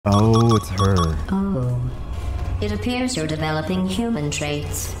Oh, it's her. Oh. It appears you're developing human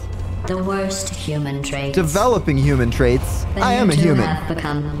traits. The worst human traits. Developing human traits? But I am a you two human. have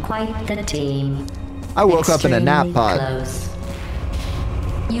become quite the team. I woke up in a nap pod. Close.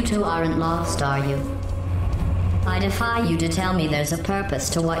 You two aren't lost, are you? I defy you to tell me there's a purpose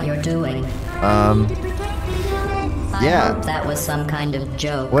to what you're doing. Yeah. I hope that was some kind of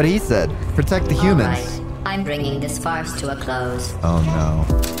joke. What he said. Protect the humans. All right. I'm bringing this farce to a close. Oh no.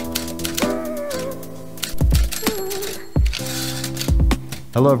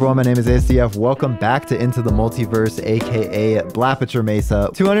 Hello everyone, my name is ACF. Welcome back to Into the Multiverse, aka Blappeture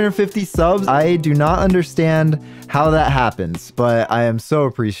Mesa. 250 subs. I do not understand how that happens, but I am so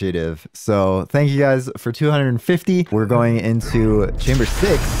appreciative. So thank you guys for 250. We're going into Chamber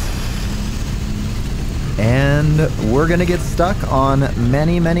 6. And we're gonna get stuck on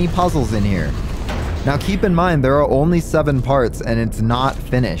many puzzles in here. Now keep in mind, there are only 7 parts and it's not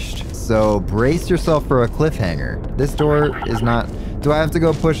finished. So brace yourself for a cliffhanger. This door is not... Do I have to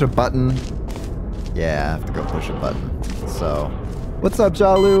go push a button? Yeah, I have to go push a button. So, what's up,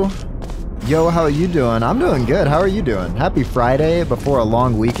 Jalu? Yo, how are you doing? I'm doing good. How are you doing? Happy Friday before a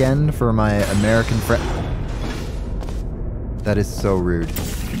long weekend for my American friend. That is so rude.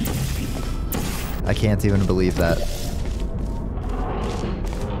 I can't even believe that.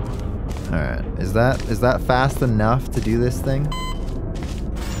 Alright, is that fast enough to do this thing?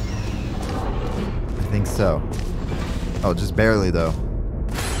 I think so. Oh, just barely though.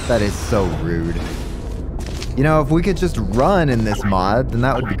 That is so rude. You know, if we could just run in this mod, then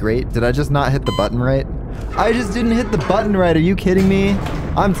that would be great. Did I just not hit the button right? I just didn't hit the button right. Are you kidding me?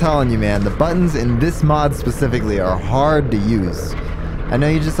 I'm telling you, man, the buttons in this mod specifically are hard to use. I know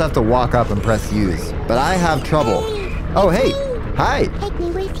you just have to walk up and press use, but I have trouble. Oh, hey. Hi. Take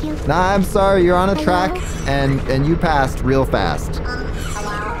me with you. Nah, I'm sorry. You're on a track and you passed real fast.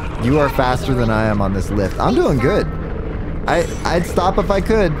 You are faster than I am on this lift. I'm doing good. I'd stop if I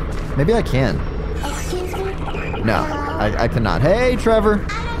could. Maybe I can. Excuse me? No, I cannot. Hey, Trevor.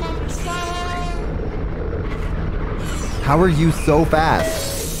 I don't understand. How are you so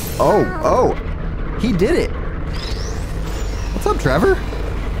fast? Oh, he did it. What's up, Trevor?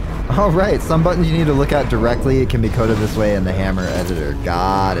 All right, some buttons you need to look at directly. It can be coded this way in the hammer editor.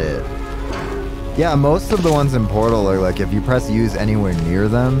 Got it. Yeah, most of the ones in Portal are like, if you press use anywhere near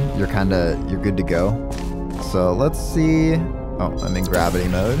them, you're good to go. So let's see. Oh, I'm in gravity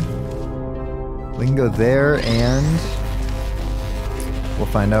mode. We can go there and we'll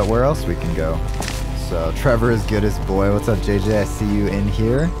find out where else we can go. So Trevor is good as boy. What's up, JJ? I see you in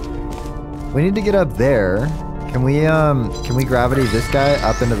here. We need to get up there. Can we gravity this guy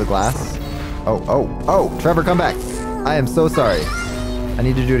up into the glass? Oh, Trevor, come back. I am so sorry. I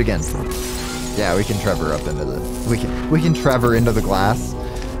need to do it again. Yeah, we can Trevor up into the... We can Trevor into the glass.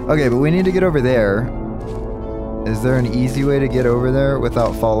 Okay, but we need to get over there. Is there an easy way to get over there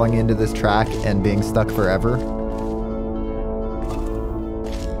without falling into this track and being stuck forever?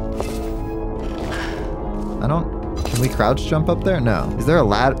 Can we crouch jump up there? No. Is there a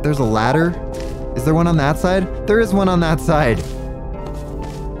ladder? There's a ladder? Is there one on that side? There is one on that side.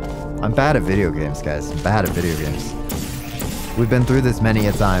 I'm bad at video games, guys. I'm bad at video games. We've been through this many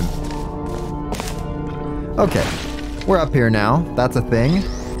a time. Okay. We're up here now. That's a thing.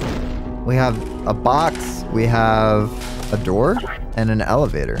 We have a box. We have a door and an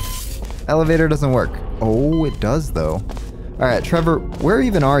elevator. Elevator doesn't work. Oh, it does though. All right, Trevor, where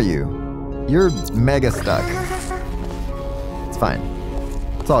even are you? You're mega stuck. It's fine.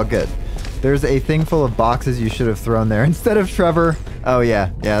 It's all good. There's a thing full of boxes you should have thrown there instead of Trevor. Oh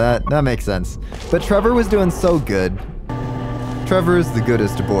yeah, that makes sense. But Trevor was doing so good. Trevor is the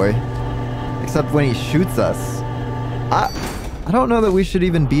goodest boy. Except when he shoots us. I don't know that we should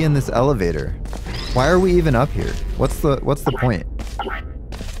even be in this elevator. Why are we even up here? What's the point?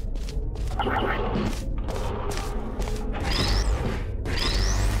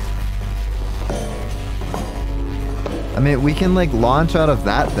 I mean, we can like launch out of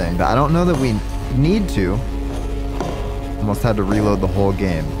that thing, but I don't know that we need to. Almost had to reload the whole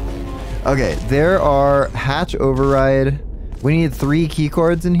game. Okay, there are hatch override. We need 3 key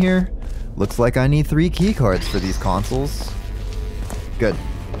cards in here. Looks like I need 3 key cards for these consoles. Good.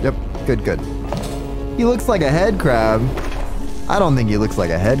 Yep, good. He looks like a head crab. I don't think he looks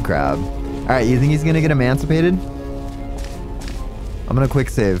like a head crab. All right, you think he's gonna get emancipated? I'm gonna quick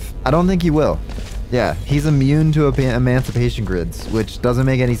save. I don't think he will. Yeah, he's immune to emancipation grids, which doesn't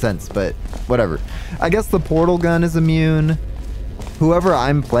make any sense, but whatever. I guess the portal gun is immune. Whoever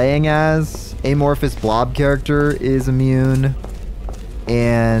I'm playing as, amorphous blob character, is immune.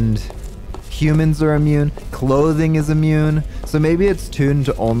 And humans are immune. Clothing is immune. So maybe it's tuned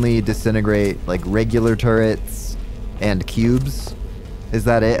to only disintegrate like regular turrets and cubes. Is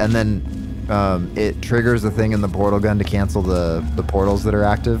that it? And then it triggers a thing in the portal gun to cancel the portals that are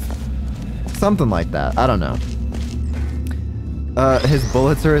active. Something like that. I don't know. His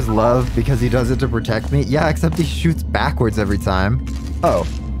bullets are his love because he does it to protect me. Yeah, except he shoots backwards every time. Oh,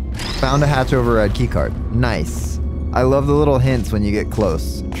 found a hatch override keycard. Nice. I love the little hints when you get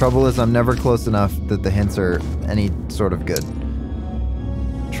close. Trouble is I'm never close enough that the hints are any sort of good.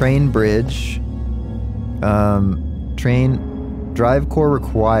 Train bridge. Train drive core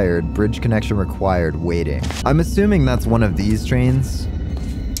required. Bridge connection required. Waiting. I'm assuming that's one of these trains.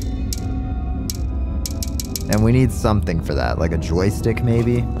 And we need something for that, like a joystick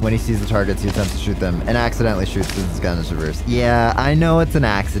maybe? When he sees the targets, he attempts to shoot them and accidentally shoots because his gun is reversed. Yeah, I know it's an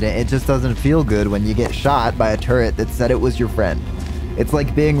accident. It just doesn't feel good when you get shot by a turret that said it was your friend. It's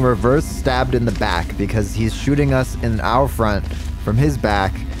like being reverse stabbed in the back because he's shooting us in our front from his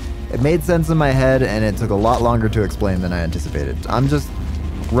back. It made sense in my head and it took a lot longer to explain than I anticipated. I'm just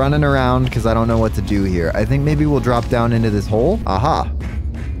running around because I don't know what to do here. I think maybe we'll drop down into this hole. Aha.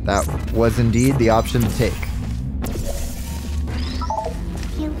 That was indeed the option to take.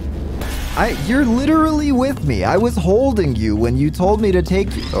 You're literally with me. I was holding you when you told me to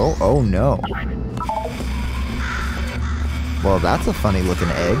take you. Oh no. Well, that's a funny looking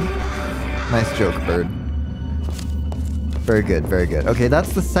egg. Nice joke, bird. Very good, very good. Okay,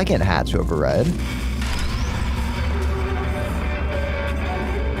 that's the second hatch override.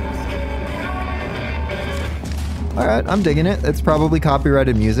 All right, I'm digging it. It's probably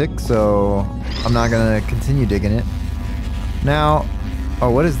copyrighted music, so I'm not gonna continue digging it. Now, oh,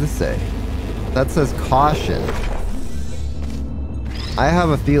 what does this say? That says caution. I have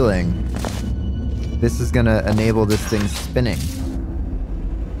a feeling this is gonna enable this thing spinning.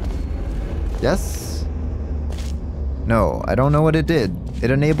 Yes? No, I don't know what it did.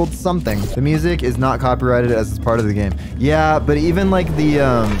 It enabled something. The music is not copyrighted as it's part of the game. Yeah, but even like the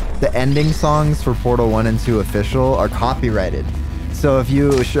ending songs for Portal 1 and 2 official are copyrighted. So if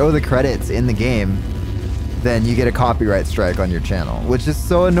you show the credits in the game, then you get a copyright strike on your channel, which is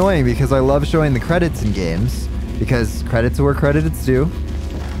so annoying because I love showing the credits in games because credits are where credit's due.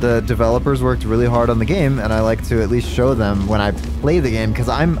 The developers worked really hard on the game and I like to at least show them when I play the game because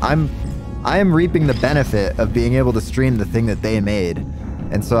I am reaping the benefit of being able to stream the thing that they made.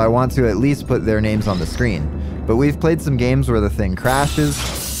 And so I want to at least put their names on the screen. But we've played some games where the thing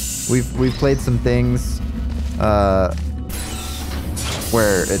crashes. We've played some things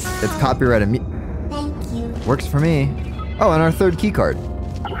where it's copyrighted. Works for me. Oh, and our third key card.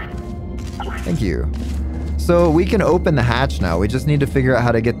 Thank you. So we can open the hatch now. We just need to figure out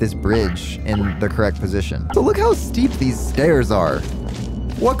how to get this bridge in the correct position. So look how steep these stairs are.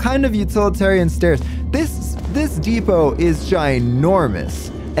 What kind of utilitarian stairs? This depot is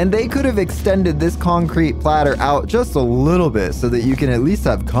ginormous. And they could have extended this concrete platter out just a little bit so that you can at least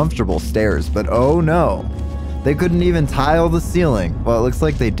have comfortable stairs. But oh no. They couldn't even tile the ceiling. Well, it looks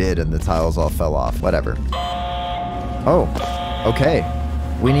like they did and the tiles all fell off. Whatever. Oh, okay.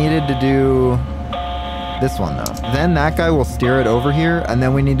 We needed to do this one though. Then that guy will steer it over here and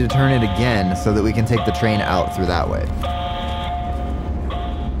then we need to turn it again so that we can take the train out through that way.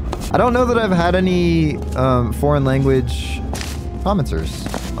 I don't know that I've had any foreign language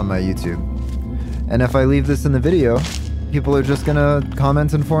commenters on my YouTube. And if I leave this in the video, people are just gonna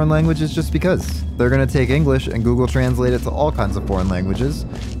comment in foreign languages just because. They're gonna take English and Google Translate it to all kinds of foreign languages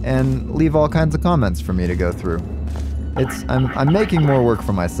and leave all kinds of comments for me to go through. I'm making more work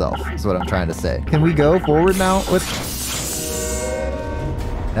for myself, is what I'm trying to say. Can we go forward now?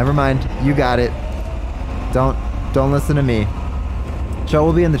 Never mind, you got it. Don't listen to me. Joe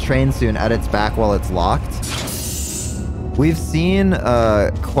will be in the train soon at its back while it's locked. We've seen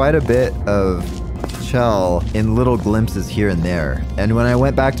quite a bit of Chell in little glimpses here and there. And when I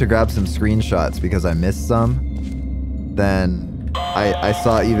went back to grab some screenshots because I missed some, then I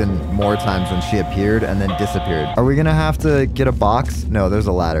saw even more times when she appeared and then disappeared. Are we gonna have to get a box? No, there's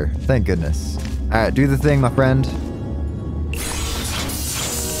a ladder. Thank goodness. All right, do the thing, my friend.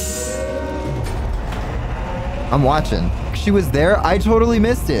 I'm watching. She was there? I totally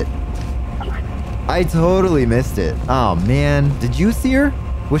missed it. I totally missed it. Oh man, did you see her?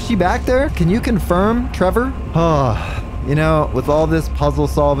 Was she back there? Can you confirm, Trevor? Oh, you know, with all this puzzle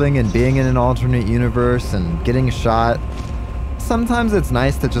solving and being in an alternate universe and getting shot, sometimes it's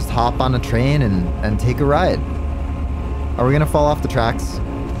nice to just hop on a train and take a ride. Are we gonna fall off the tracks?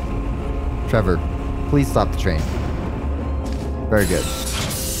 Trevor, please stop the train. Very good.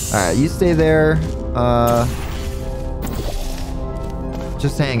 All right, you stay there.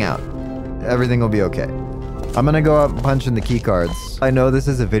 Just hang out. Everything will be okay. I'm gonna go up and punch in the key cards. I know this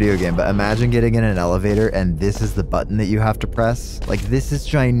is a video game, but imagine getting in an elevator and this is the button that you have to press. Like, this is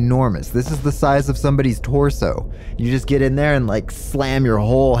ginormous. This is the size of somebody's torso. You just get in there and like slam your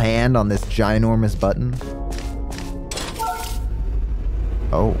whole hand on this ginormous button.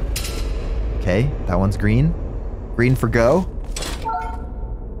 Oh. Okay, that one's green. Green for go.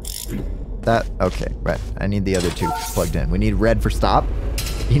 That, okay, right. I need the other two plugged in. We need red for stop.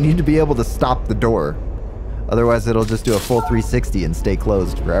 You need to be able to stop the door. Otherwise, it'll just do a full 360 and stay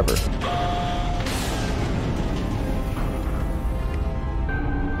closed forever.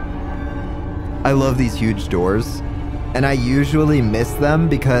 I love these huge doors. And I usually miss them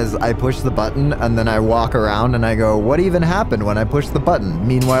because I push the button and then I walk around and I go, what even happened when I pushed the button?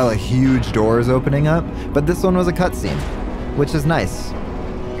 Meanwhile, a huge door is opening up. But this one was a cutscene, which is nice.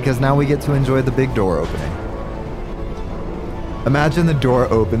 Because now we get to enjoy the big door opening. Imagine the door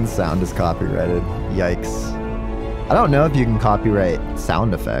open sound is copyrighted. Yikes. I don't know if you can copyright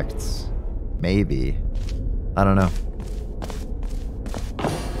sound effects. Maybe. I don't know.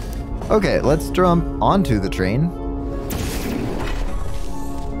 Okay, let's jump onto the train.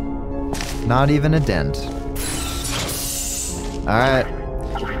 Not even a dent. Alright.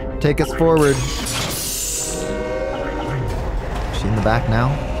 Take us forward. Is she in the back now?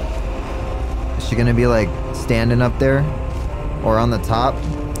 Is she gonna be like standing up there? Or on the top?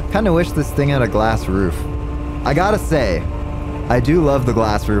 Kinda wish this thing had a glass roof. I gotta say, I do love the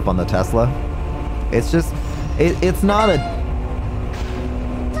glass roof on the Tesla. It's just, it's not a...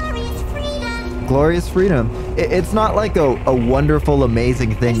 Glorious freedom. Glorious freedom. It's not like a wonderful,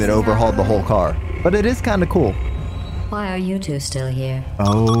 amazing thing that overhauled the whole car. But it is kinda cool. Why are you two still here?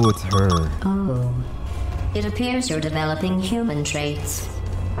 Oh, it's her. Oh. It appears you're developing human traits.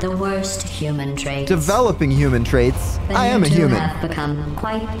 The worst human traits. Developing human traits. But I am a you two human. have become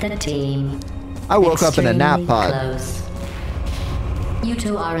quite the team. I woke up in a nap pod. Close. You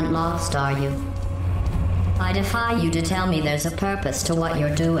two aren't lost, are you? I defy you to tell me there's a purpose to what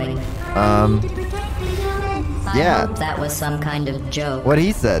you're doing. To protect the humans. I Yeah. hope that was some kind of joke. What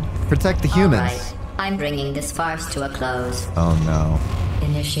he said. Protect the humans. All right. I'm bringing this farce to a close. Oh no.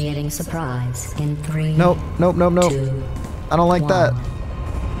 Initiating surprise in 3. Nope, nope, nope, nope. 2. I don't like that.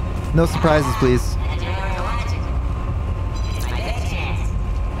 1. No surprises, please.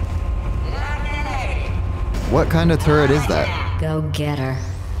 What kind of turret is that? Go get her.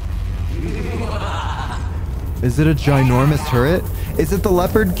 Is it a ginormous turret? Is it the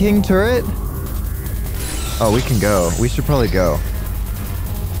Leopard King turret? Oh, we can go. We should probably go.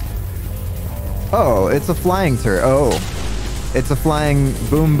 Oh, it's a flying turret. Oh. It's a flying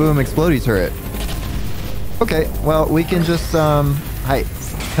boom boom explodey turret. Okay, well, we can just, hi.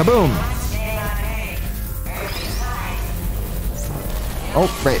 Kaboom! Oh,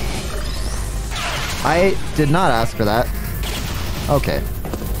 right. I did not ask for that. Okay.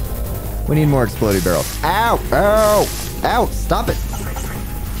 We need more explodey barrels. Ow! Ow! Ow! Stop it!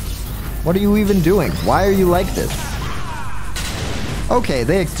 What are you even doing? Why are you like this? Okay,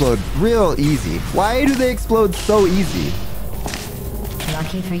 they explode real easy. Why do they explode so easy?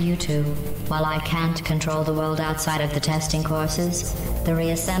 Lucky for you two. While I can't control the world outside of the testing courses, the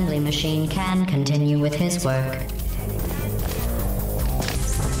reassembly machine can continue with his work.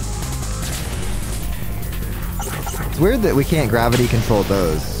 It's weird that we can't gravity control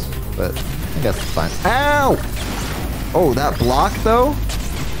those, but I guess it's fine. Ow! Oh, that block though?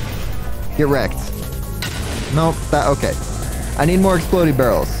 Get wrecked. Nope, that, okay. I need more explodey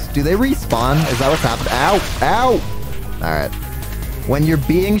barrels. Do they respawn? Is that what's happening? Ow! Ow! Alright. When you're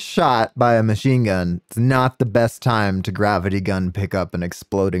being shot by a machine gun, it's not the best time to gravity gun pick up an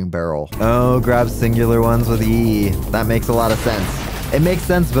exploding barrel. Oh, grab singular ones with E. That makes a lot of sense. It makes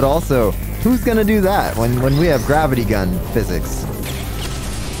sense, but also, who's gonna do that when we have gravity gun physics?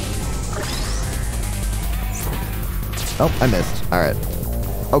 Oh, I missed. Alright.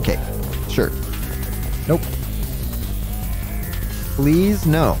 Okay. Sure. Nope. Please,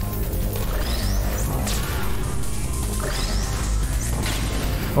 no.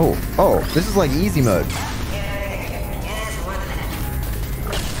 Oh, this is like easy mode.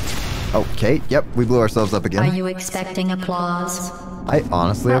 Okay, yep, we blew ourselves up Are again. you expecting applause? I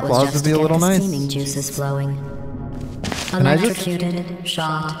honestly, That was applause just would be to a get little the nice. steaming juices flowing. I just- Electrocuted,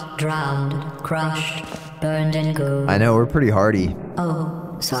 shot, drowned, crushed, burned in goo. I know, we're pretty hardy.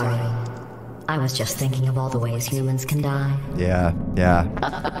 Oh, sorry. I was just thinking of all the ways humans can die. Yeah.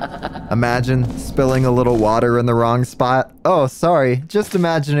 Imagine spilling a little water in the wrong spot. Oh, sorry, just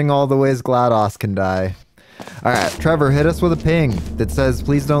imagining all the ways GLaDOS can die. Alright, Trevor, hit us with a ping that says,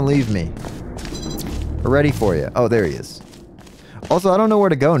 please don't leave me. We're ready for you. Oh, there he is. Also, I don't know where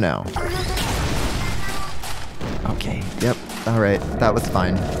to go now. Okay, yep, alright, that was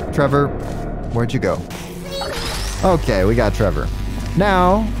fine. Trevor, where'd you go? Okay, we got Trevor.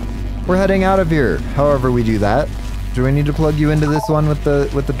 Now, we're heading out of here. However we do that, do we need to plug you into this one with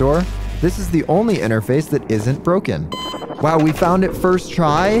the door? This is the only interface that isn't broken. Wow, we found it first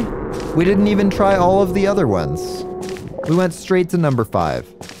try? We didn't even try all of the other ones. We went straight to number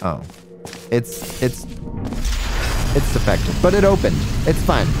 5. Oh. It's defective, but it opened. It's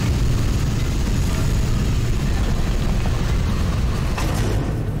fine.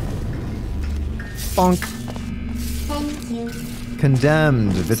 Bonk. Thank you.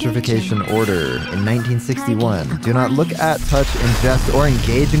 Condemned. Vitrification order in 1961. Do not look at, touch, ingest, or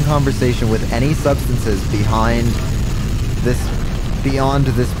engage in conversation with any substances beyond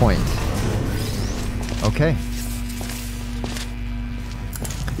this point. Okay.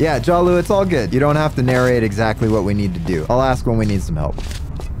 Yeah, Jalu, it's all good. You don't have to narrate exactly what we need to do. I'll ask when we need some help.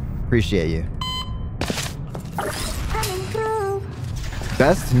 Appreciate you. Coming through.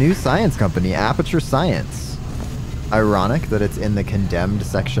 Best new science company, Blappeture Science. Ironic that it's in the condemned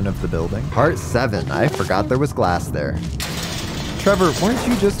section of the building. Part 7. I forgot there was glass there. Trevor, weren't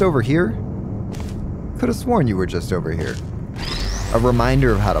you just over here? Could have sworn you were just over here. A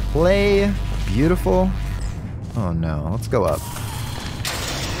reminder of how to play. Beautiful. Oh no, let's go up.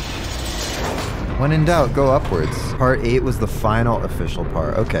 When in doubt, go upwards. Part 8 was the final official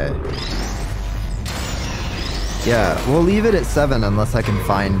part. Okay. Yeah, we'll leave it at 7 unless I can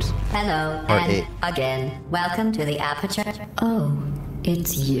find Hello, Part and 8. again, welcome to the Blappeture. Oh,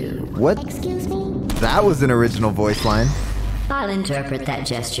 it's you. What? Excuse me? That was an original voice line. I'll interpret that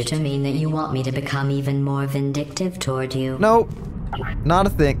gesture to mean that you want me to become even more vindictive toward you. Nope. Not a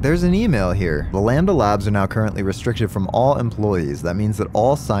thing. There's an email here. The Lambda Labs are now currently restricted from all employees. That means that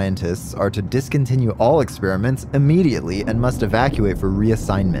all scientists are to discontinue all experiments immediately and must evacuate for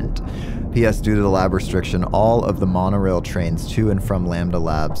reassignment. P.S. Due to the lab restriction, all of the monorail trains to and from Lambda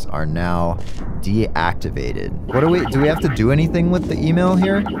Labs are now deactivated. What do we have to do anything with the email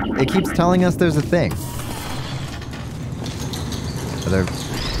here? It keeps telling us there's a thing. Are there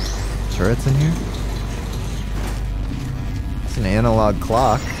turrets in here? It's an analog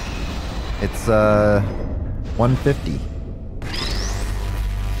clock. It's 150.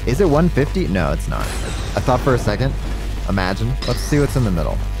 Is it 150? No, it's not. I thought for a second. Imagine. Let's see what's in the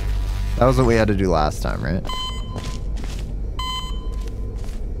middle. That was what we had to do last time, right?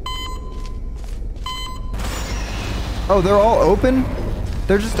 Oh, they're all open?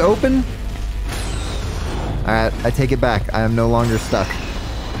 They're just open? Alright, I take it back. I am no longer stuck.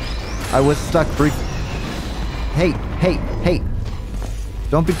 I was stuck briefly. Hey, hey, hey.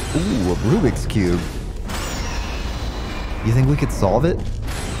 Don't be... Ooh, a Rubik's Cube. You think we could solve it?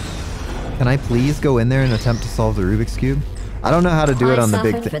 Can I please go in there and attempt to solve the Rubik's Cube? I don't know how to do it on the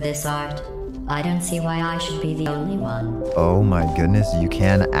big I suffered thing. for this art. I don't see why I should be the only one. Oh my goodness, you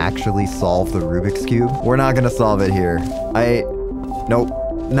can actually solve the Rubik's Cube? We're not gonna solve it here. Nope,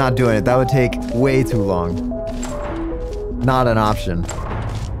 not doing it. That would take way too long. Not an option.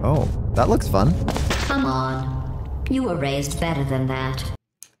 Oh, that looks fun. Come on. You were raised better than that.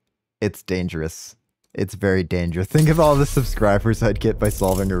 It's dangerous. It's very dangerous. Think of all the subscribers I'd get by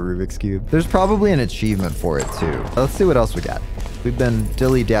solving a Rubik's Cube. There's probably an achievement for it too. Let's see what else we got. We've been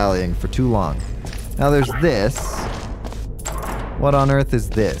dilly-dallying for too long. Now there's this. What on earth is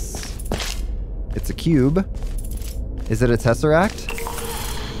this? It's a cube. Is it a tesseract?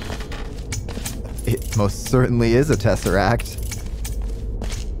 It most certainly is a tesseract.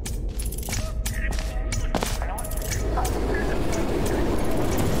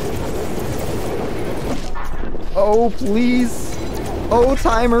 Oh, please. Oh,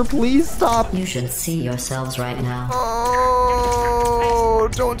 timer, please stop. You should see yourselves right now. Oh,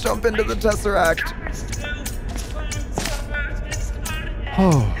 don't jump into the tesseract.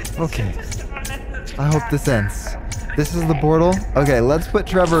 Oh, okay. I hope this ends. This is the portal? Okay, let's put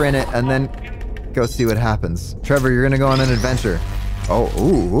Trevor in it and then go see what happens. Trevor, you're gonna go on an adventure. Oh,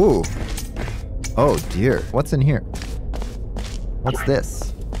 ooh. Oh, dear. What's in here? What's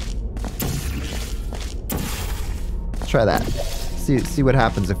this? Try that. See what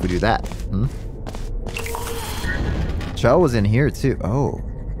happens if we do that. Chell was in here too. Oh,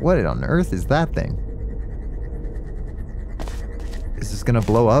 what on earth is that thing? Is this gonna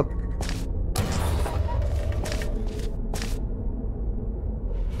blow up?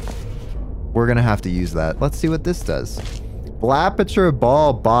 We're gonna have to use that. Let's see what this does. Blappeture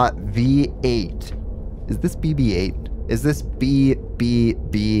Ball Bot V8. Is this BB8? Is this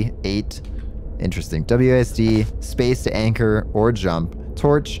BBB8? Interesting. WASD, space to anchor or jump,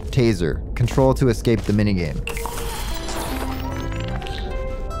 torch, taser, control to escape the minigame.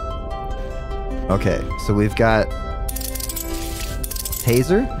 Okay, so we've got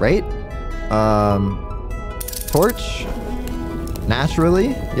Taser, right? Torch. Naturally.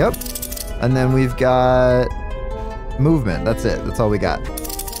 Yep. And then we've got movement. That's it. That's all we got.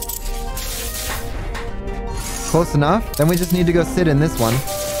 Close enough. Then we just need to go sit in this one.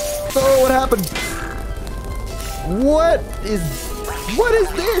 Oh, what happened? What is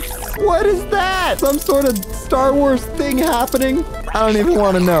this? What is that? Some sort of Star Wars thing happening? I don't even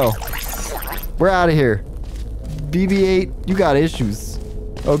want to know. We're out of here. BB-8, you got issues.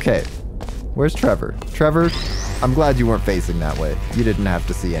 Okay. Where's Trevor? Trevor, I'm glad you weren't facing that way. You didn't have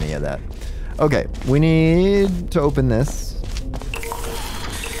to see any of that. Okay, we need to open this.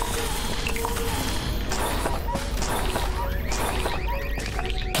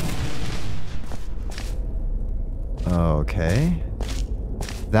 Okay.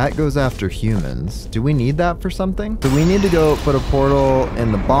 That goes after humans. Do we need that for something? Do we need to go put a portal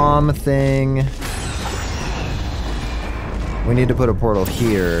in the bomb thing? We need to put a portal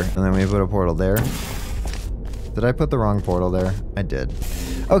here, and then we put a portal there. Did I put the wrong portal there? I did.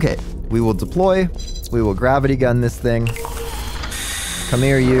 Okay, we will deploy. We will gravity gun this thing. Come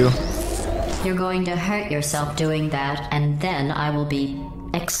here, you. You're going to hurt yourself doing that, and then I will be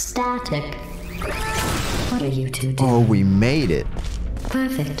ecstatic. What are you two doing? Oh, we made it.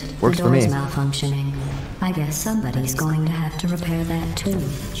 Perfect. Works the for me. door's malfunctioning. I guess somebody's going to have to repair that too.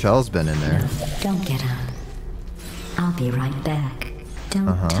 Shell's been in there. Don't get up. I'll be right back.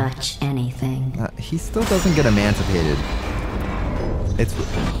 Don't touch anything. He still doesn't get emancipated.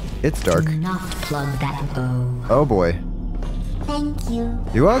 It's dark. Do not plug that bow. Oh boy. Thank you.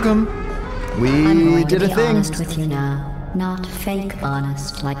 You're welcome. I'm We going did to a be thing. honest with you now. Not fake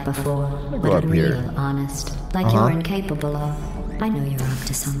honest like before, go but up a here. real honest, like you're incapable of. I know you're up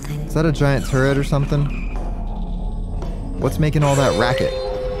to something. Is that a giant turret or something? What's making all that racket?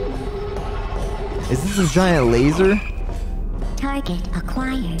 Is this a giant laser? Target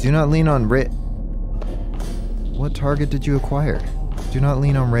acquired. Do not lean on What target did you acquire? Do not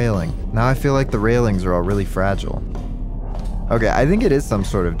lean on railing. Now I feel like the railings are all really fragile. Okay, I think it is some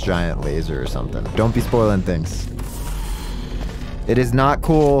sort of giant laser or something. Don't be spoiling things. It is not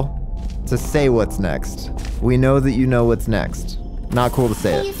cool to say what's next. We know that you know what's next. Not cool to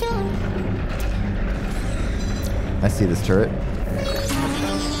say See you it. soon. I see this turret.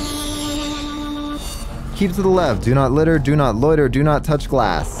 Keep to the left. Do not litter. Do not loiter. Do not touch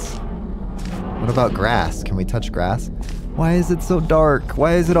glass. What about grass? Can we touch grass? Why is it so dark?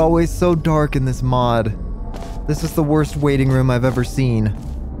 Why is it always so dark in this mod? This is the worst waiting room I've ever seen.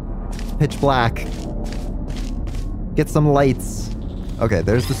 Pitch black. Get some lights. Okay,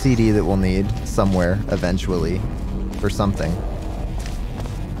 there's the CD that we'll need somewhere eventually for something.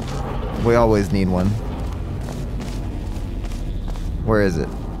 We always need one. Where is it?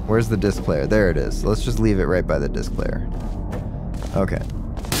 Where's the disc player? There it is. Let's just leave it right by the disc player. Okay.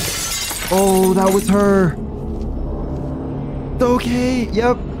 Oh, that was her. Okay,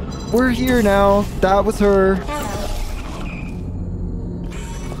 yep. We're here now. That was her.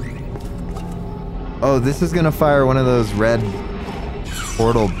 Oh, this is gonna fire one of those red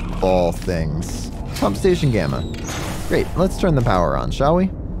portal ball things. Pump station gamma. Great, let's turn the power on, shall we?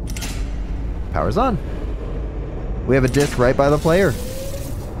 Power's on. We have a disc right by the player.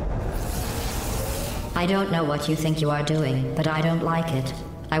 I don't know what you think you are doing, but I don't like it.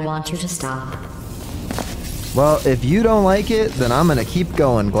 I want you to stop. Well, if you don't like it, then I'm gonna keep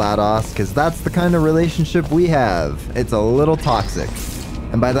going, GLaDOS, because that's the kind of relationship we have. It's a little toxic.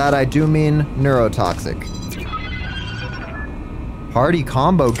 And by that I do mean neurotoxic. Party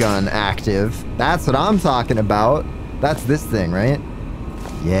combo gun active. That's what I'm talking about. That's this thing, right?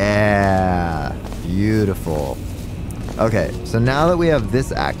 Yeah. Beautiful. Okay, so now that we have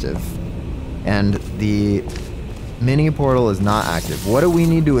this active, and the mini portal is not active, what do we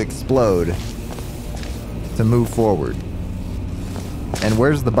need to explode to move forward? And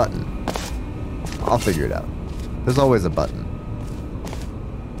where's the button? I'll figure it out. There's always a button.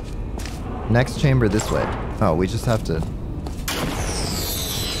 Next chamber this way. Oh, we just have to...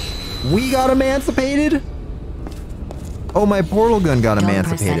 We got emancipated? Oh, my portal gun got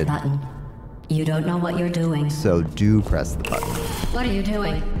emancipated. Don't press that button. You don't know what you're doing. So do press the button. What are you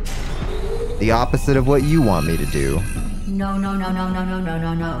doing? The opposite of what you want me to do. No, no, no, no, no, no, no,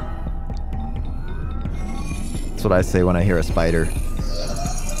 no, no. That's what I say when I hear a spider.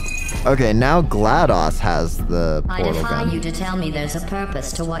 Okay, now GLaDOS has the I portal defy gun. you to tell me there's a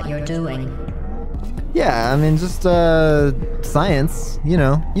purpose to what you're doing. Yeah, I mean, just, science. You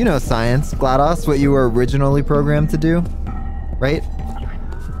know science. GLaDOS, what you were originally programmed to do. Right?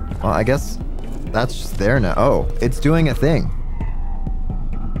 Well, I guess that's just there now. Oh, it's doing a thing.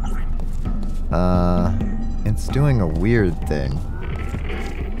 It's doing a weird thing.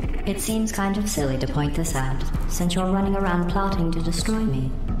 It seems kind of silly to point this out, since you're running around plotting to destroy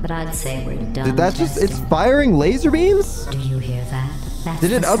me. But I'd say we're done. Did that just... It's firing laser beams? Do you hear that? That's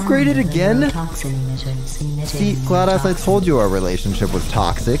Did it the upgrade it sound of the again? neurotoxin emitters emitting See, GLaDOS, I told you our relationship was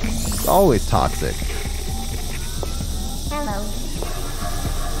toxic. It's always toxic. Hello.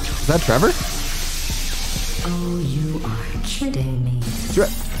 Is that Trevor? Oh, you are kidding me.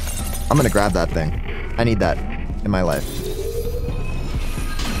 I'm gonna grab that thing. I need that in my life.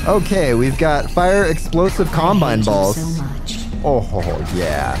 Okay, we've got fire explosive combine I hate balls. you so much. Oh,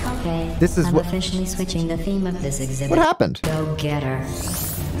 yeah. Okay, This is I'm what... officially switching the theme of this exhibit. What happened? Go get her.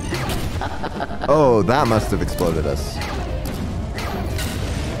 Oh, that must have exploded us.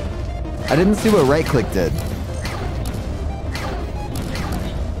 I didn't see what right click did.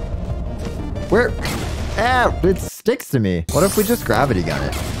 Where? Ah, it sticks to me. What if we just gravity gun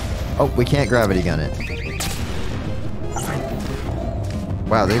it? Oh, we can't gravity gun it.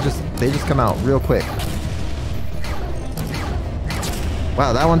 Wow, they just come out real quick.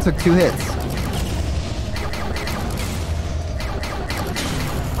 Wow, that one took 2 hits.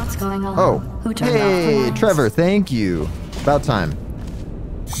 What's going on? Oh, Who turned off the hey, lights? Trevor, thank you. About time.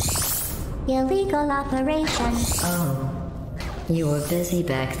 Illegal operation. Oh, you were busy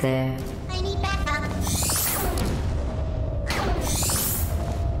back there. I need backup.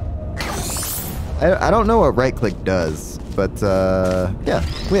 I don't know what right click does, but yeah,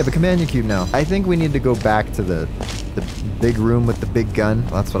 we have a companion cube now. I think we need to go back to the big room with the big gun.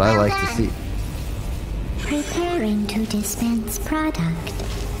 That's what I like to see. Preparing to dispense product.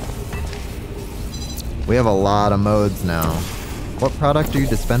 We have a lot of modes now. What product are you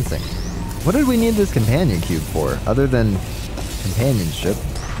dispensing? What did we need this companion cube for, other than companionship?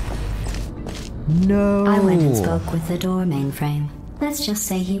 No. I went and spoke with the door mainframe. Let's just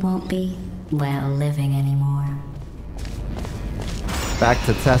say he won't be, well, living anymore. Back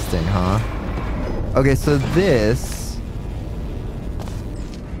to testing, huh? Okay, so this...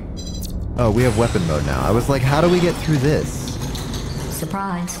 Oh, we have weapon mode now. I was like, how do we get through this?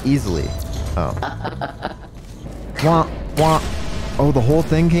 Surprise. Easily. Oh. Wah, wah. Oh, the whole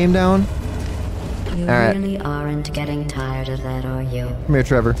thing came down? You Alright. really aren't getting tired of that, are you? Come here,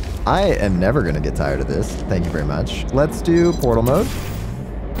 Trevor. I am never going to get tired of this. Thank you very much. Let's do portal mode.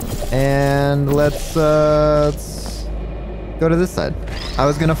 And let's go to this side. I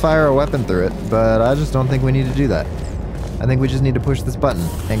was going to fire a weapon through it, but I just don't think we need to do that. I think we just need to push this button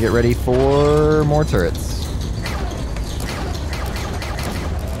and get ready for more turrets.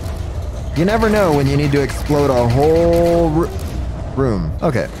 You never know when you need to explode a whole room.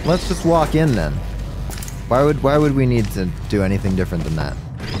 Okay, let's just walk in then. Why would we need to do anything different than that?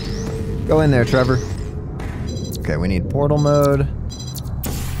 Go in there, Trevor. Okay, we need portal mode.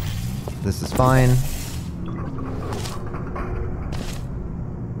 This is fine.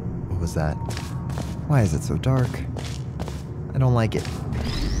 What was that? Why is it so dark? I don't like it.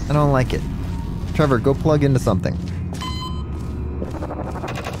 I don't like it. Trevor, go plug into something.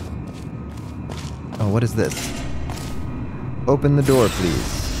 Oh, what is this? Open the door,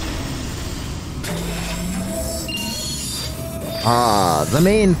 please. Ah, the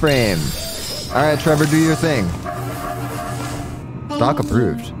mainframe. All right, Trevor, do your thing. Stock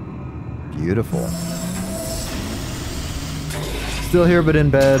approved. Beautiful. Still here, but in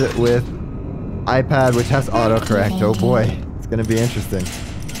bed with iPad, which has autocorrect. Oh boy, it's gonna be interesting.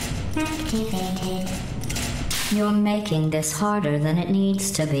 Activated. You're making this harder than it needs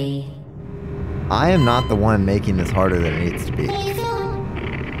to be. I am not the one making this harder than it needs to be.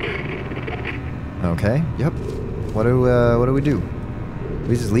 Okay, yep. What do we do?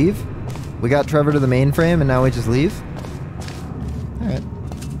 We just leave? We got Trevor to the mainframe and now we just leave? Alright.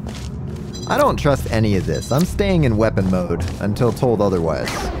 I don't trust any of this. I'm staying in weapon mode until told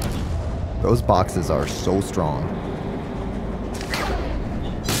otherwise. Those boxes are so strong.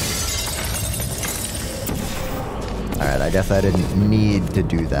 Alright, I guess I didn't need to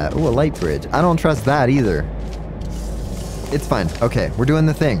do that. Ooh, a light bridge. I don't trust that either. It's fine. Okay, we're doing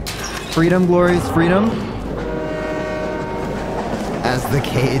the thing. Freedom, glorious freedom. As the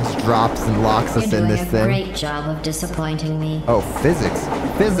cage drops and locks us in this You're thing. doing a great job of disappointing me. Oh, physics.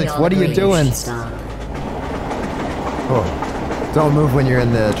 Physics, We all what are you agree doing? should stop. Oh, don't move when you're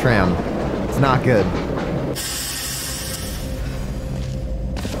in the tram. It's not good.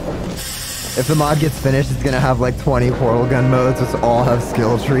 If the mod gets finished, it's gonna have like 20 portal gun modes, which all have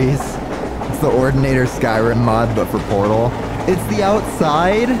skill trees. It's the Ordinator Skyrim mod, but for portal. It's the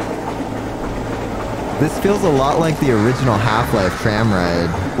outside. This feels a lot like the original Half-Life tram ride,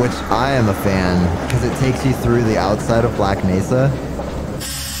 which I am a fan, because it takes you through the outside of Black Mesa.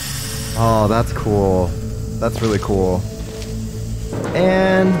 Oh, that's cool. That's really cool.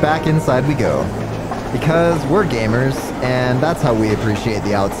 And back inside we go. Because we're gamers, and that's how we appreciate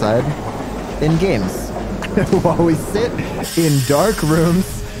the outside. In games. While we sit in dark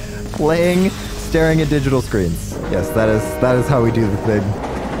rooms, playing, staring at digital screens. Yes, that is how we do the thing.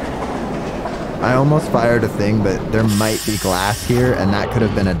 I almost fired a thing, but there might be glass here, and that could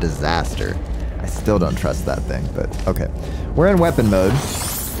have been a disaster. I still don't trust that thing, but okay. We're in weapon mode.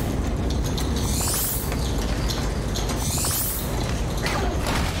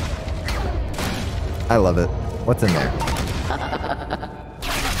 I love it. What's in there?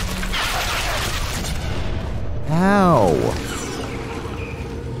 Ow!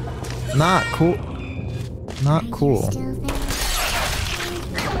 Not cool. Not cool.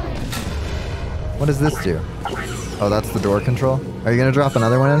 What does this do? Oh, that's the door control? Are you gonna drop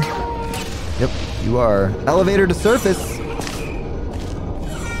another one in? Yep, you are. Elevator to surface!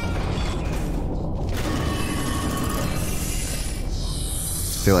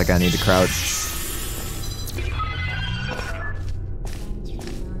 Feel like I need to crouch.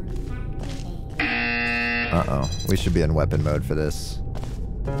 Uh-oh. We should be in weapon mode for this.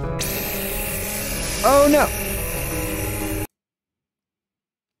 Oh, no!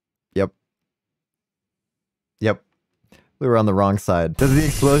 Yep. Yep. We were on the wrong side. Does the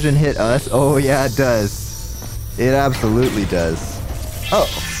explosion hit us? Oh, yeah, it does. It absolutely does. Oh,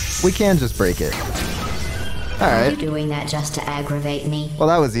 we can just break it. Alright. Are you doing that just to aggravate me? Well,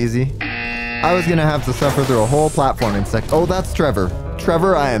 that was easy. I was gonna have to suffer through a whole platforming section. Oh, that's Trevor.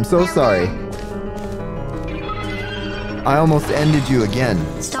 Trevor, I am so sorry. I almost ended you again.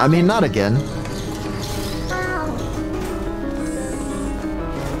 I mean, not again.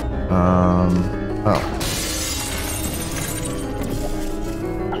 Oh.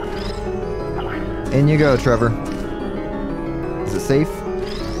 In you go, Trevor. Is it safe?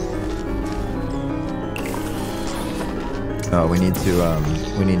 Oh, we need to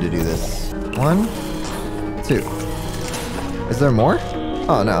do this. 1, 2. Is there more?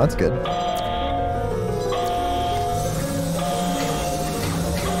 Oh, no, that's good.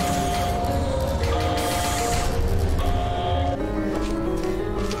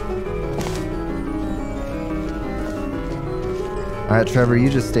 Alright, Trevor, you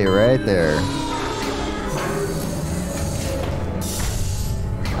just stay right there.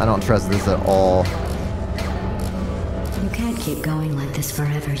 I don't trust this at all. You can't keep going like this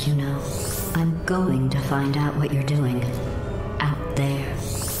forever, you know. I'm going to find out what you're doing. Out there,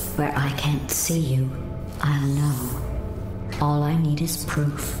 where I can't see you, I'll know. All I need is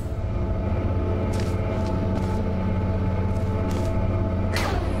proof.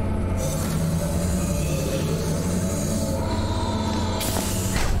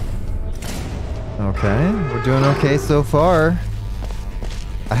 Okay, we're doing okay so far.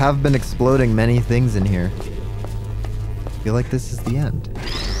 I have been exploding many things in here. I feel like this is the end.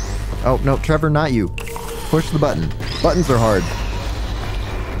 Oh, no, Trevor, not you. Push the button. Buttons are hard.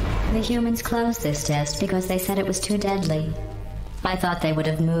 The humans closed this test because they said it was too deadly. I thought they would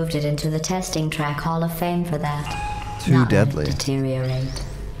have moved it into the testing track Hall of Fame for that. Too deadly. Not deteriorate.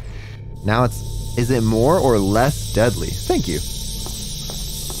 Now is it more or less deadly? Thank you.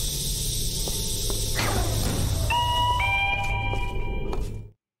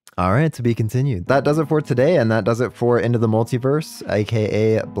 Alright, to be continued. That does it for today, and that does it for Into the Multiverse,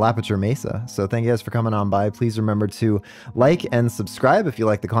 aka Blappeture Mesa. So thank you guys for coming on by. Please remember to like and subscribe if you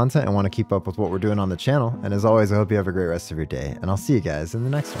like the content and want to keep up with what we're doing on the channel. And as always, I hope you have a great rest of your day, and I'll see you guys in the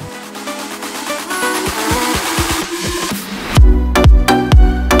next one.